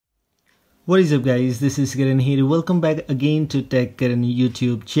What is up guys, this is Karan here. Welcome back again to Tech Karan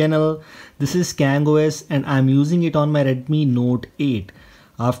YouTube channel. This is Kang OS and I'm using it on my Redmi Note 8.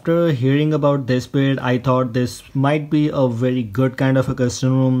 After hearing about this build, I thought this might be a very good kind of a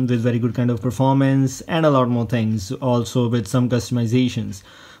custom ROM with very good kind of performance and a lot more things, also with some customizations.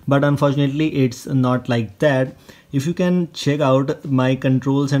 But unfortunately it's not like that. If you can check out my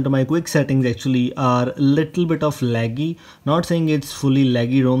controls and my quick settings actually are a little bit of laggy. Not saying it's fully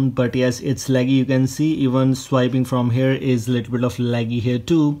laggy ROM, but yes, it's laggy. You can see even swiping from here is a little bit of laggy here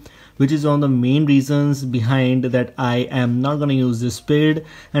too, which is one of the main reasons behind that I am not going to use this build.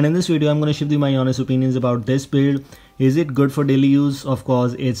 And in this video I'm going to give you my honest opinions about this build. Is it good for daily use? Of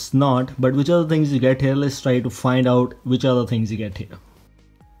course it's not, but which are the things you get here? Let's try to find out which are the things you get here.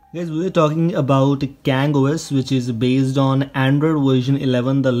 Guys, we're talking about Kang OS, which is based on Android version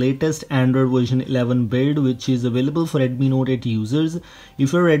 11, the latest Android version 11 build, which is available for Redmi Note 8 users.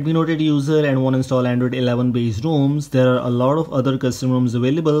 If you're a Redmi Note 8 user and want to install Android 11 based ROMs, there are a lot of other custom ROMs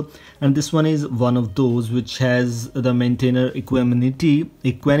available, and this one is one of those which has the maintainer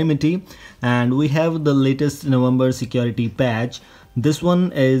equanimity, and we have the latest November security patch. This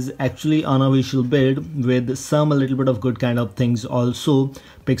one is actually unofficial build with some a little bit of good kind of things also.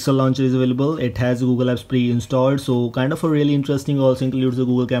 Pixel launcher is available. It has Google Apps pre-installed, so kind of a really interesting. Also includes the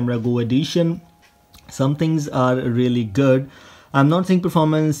Google Camera Go edition. Some things are really good. I'm not saying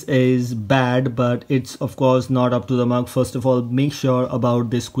performance is bad, but it's of course not up to the mark. First of all, make sure about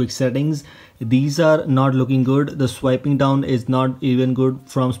this quick settings. These are not looking good. The swiping down is not even good.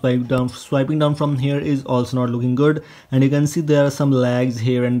 From swiping down from here is also not looking good, and you can see there are some lags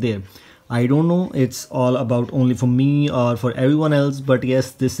here and there. I don't know it's all about only for me or for everyone else, but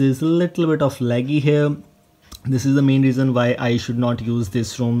yes, this is a little bit of laggy here. This is the main reason why I should not use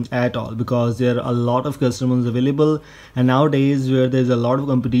this ROM at all, because there are a lot of custom ROMs available, and nowadays where there's a lot of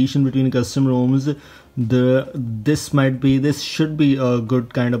competition between custom ROMs, this should be a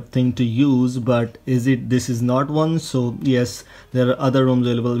good kind of thing to use. But this is not one. So yes, there are other ROMs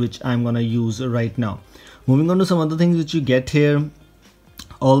available which I'm gonna use right now. Moving on to some other things which you get here.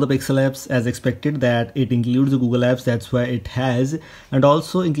 All the Pixel apps as expected, that it includes the Google apps, that's why it has, and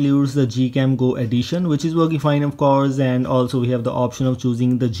also includes the Gcam Go edition, which is working fine of course. And also we have the option of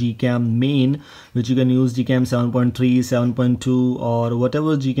choosing the Gcam main, which you can use Gcam 7.3, 7.2 or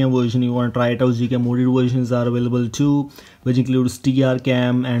whatever Gcam version you want to try it out. Gcam modded versions are available too, which includes TR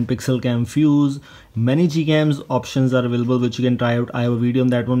Cam and Pixel Cam Fuse. Many Gcams options are available which you can try out. I have a video on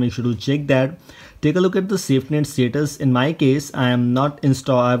that one, make sure to check that. Take a look at the SafeNet status. In my case, I have not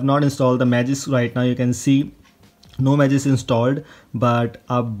installed the Magis right now. You can see no Magis installed, but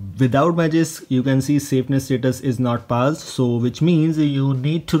without Magis you can see SafeNet status is not passed, so which means you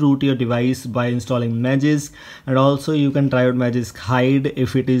need to root your device by installing Magis. And also you can try out Magis hide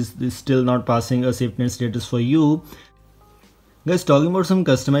if it is still not passing a SafeNet status for you. Guys, talking about some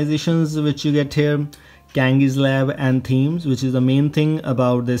customizations which you get here. Kang's Lab and themes, which is the main thing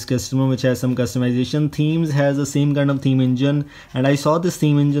about this customer, which has some customization. Themes has the same kind of theme engine, and I saw this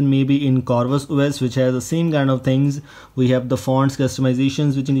theme engine maybe in Corvus OS, which has the same kind of things. We have the fonts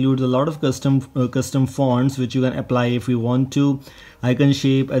customizations, which includes a lot of custom fonts which you can apply if you want to, icon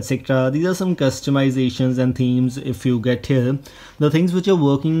shape, etc. These are some customizations and themes if you get here. The things which are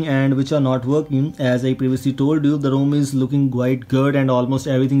working and which are not working, as I previously told you, the ROM is looking quite good and almost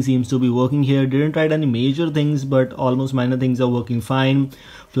everything seems to be working here. Didn't try any major things, but almost minor things are working fine.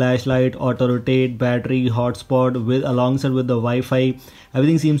 Flashlight, auto rotate, battery, hotspot alongside with the Wi-Fi,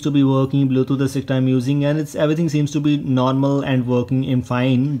 everything seems to be working. Bluetooth is I'm using, and everything seems to be normal and working in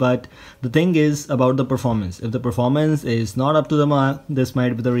fine. But the thing is about the performance. If the performance is not up to the mark, this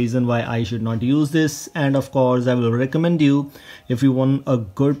might be the reason why I should not use this. And of course I will recommend you, if you want a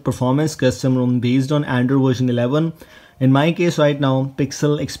good performance custom ROM based on Android version 11, in my case right now,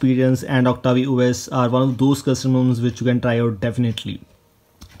 Pixel Experience and Octavia OS are one of those custom ROMs which you can try out definitely.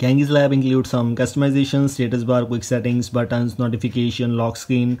 Kang's Lab includes some customizations, status bar, quick settings, buttons, notification, lock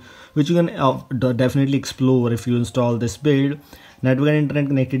screen, which you can definitely explore if you install this build. Network and internet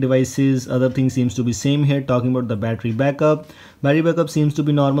connected devices, other things seems to be same here. Talking about the battery backup seems to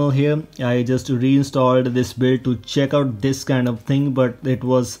be normal here. I just reinstalled this build to check out this kind of thing, but it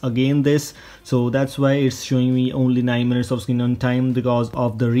was again this, so that's why it's showing me only 9 minutes of screen on time because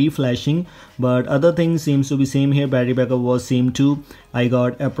of the reflashing. But other things seems to be same here. Battery backup was same too. I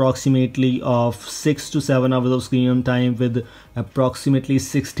got approximately of 6 to 7 hours of screen on time with approximately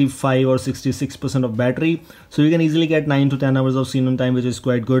 65 or 66% of battery, so you can easily get 9 to 10 hours of screen on time, which is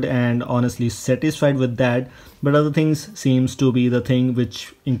quite good, and honestly satisfied with that. But other things seems to be the thing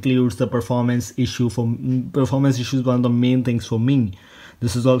which includes the performance issues, one of the main things for me.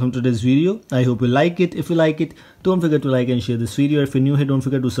 This is all from today's video. I hope you like it. If you like it, don't forget to like and share this video. If you're new here, don't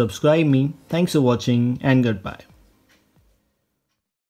forget to subscribe me. Thanks for watching and goodbye.